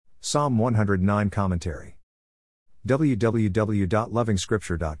Psalm 109 Commentary.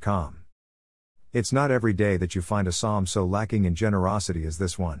 www.lovingscripture.com. It's not every day that you find a psalm so lacking in generosity as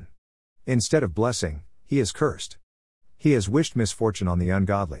this one. Instead of blessing, he has cursed. He has wished misfortune on the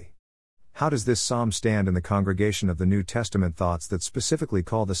ungodly. How does this psalm stand in the congregation of the New Testament thoughts that specifically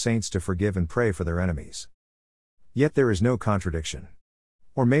call the saints to forgive and pray for their enemies? Yet there is no contradiction.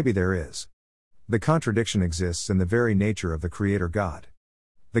 Or maybe there is. The contradiction exists in the very nature of the Creator God.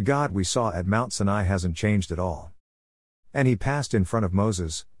 The God we saw at Mount Sinai hasn't changed at all. And he passed in front of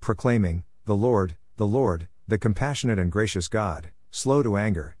Moses, proclaiming, the Lord, the compassionate and gracious God, slow to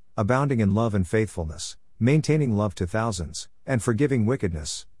anger, abounding in love and faithfulness, maintaining love to thousands, and forgiving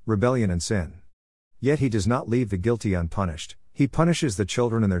wickedness, rebellion and sin. Yet he does not leave the guilty unpunished, he punishes the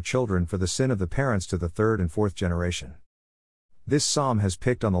children and their children for the sin of the parents to the third and fourth generation. This psalm has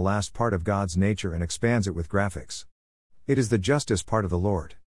picked on the last part of God's nature and expands it with graphics. It is the justice part of the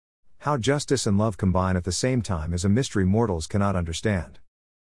Lord. How justice and love combine at the same time is a mystery mortals cannot understand.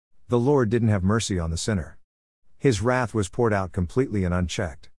 The Lord didn't have mercy on the sinner. His wrath was poured out completely and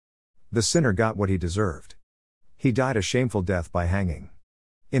unchecked. The sinner got what he deserved. He died a shameful death by hanging.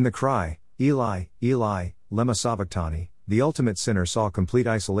 In the cry, Eli, Eli, lema sabachthani, the ultimate sinner saw complete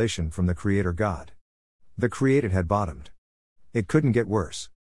isolation from the Creator God. The created had bottomed. It couldn't get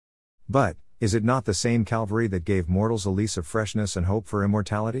worse. But, is it not the same Calvary that gave mortals a lease of freshness and hope for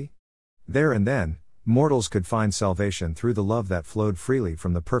immortality? There and then, mortals could find salvation through the love that flowed freely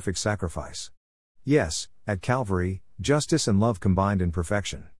from the perfect sacrifice. Yes, at Calvary, justice and love combined in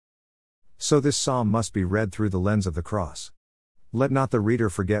perfection. So this psalm must be read through the lens of the cross. Let not the reader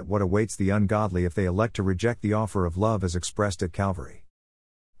forget what awaits the ungodly if they elect to reject the offer of love as expressed at Calvary.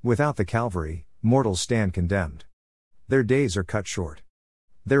 Without the Calvary, mortals stand condemned. Their days are cut short.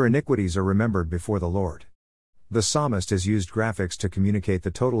 Their iniquities are remembered before the Lord. The psalmist has used graphics to communicate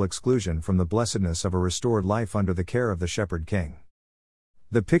the total exclusion from the blessedness of a restored life under the care of the Shepherd King.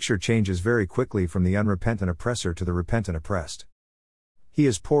 The picture changes very quickly from the unrepentant oppressor to the repentant oppressed. He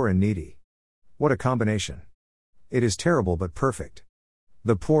is poor and needy. What a combination! It is terrible but perfect.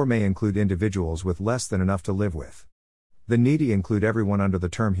 The poor may include individuals with less than enough to live with. The needy include everyone under the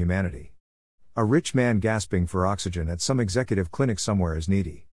term humanity. A rich man gasping for oxygen at some executive clinic somewhere is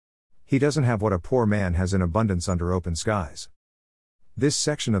needy. He doesn't have what a poor man has in abundance under open skies. This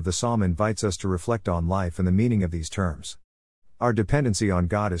section of the psalm invites us to reflect on life and the meaning of these terms. Our dependency on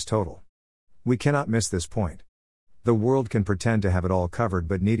God is total. We cannot miss this point. The world can pretend to have it all covered,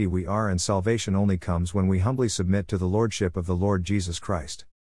 but needy we are, and salvation only comes when we humbly submit to the lordship of the Lord Jesus Christ.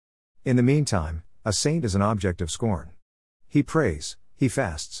 In the meantime, a saint is an object of scorn. He prays, he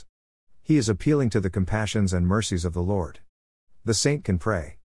fasts. He is appealing to the compassions and mercies of the Lord. The saint can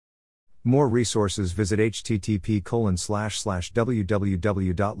pray. More resources visit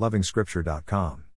http://www.lovingscripture.com.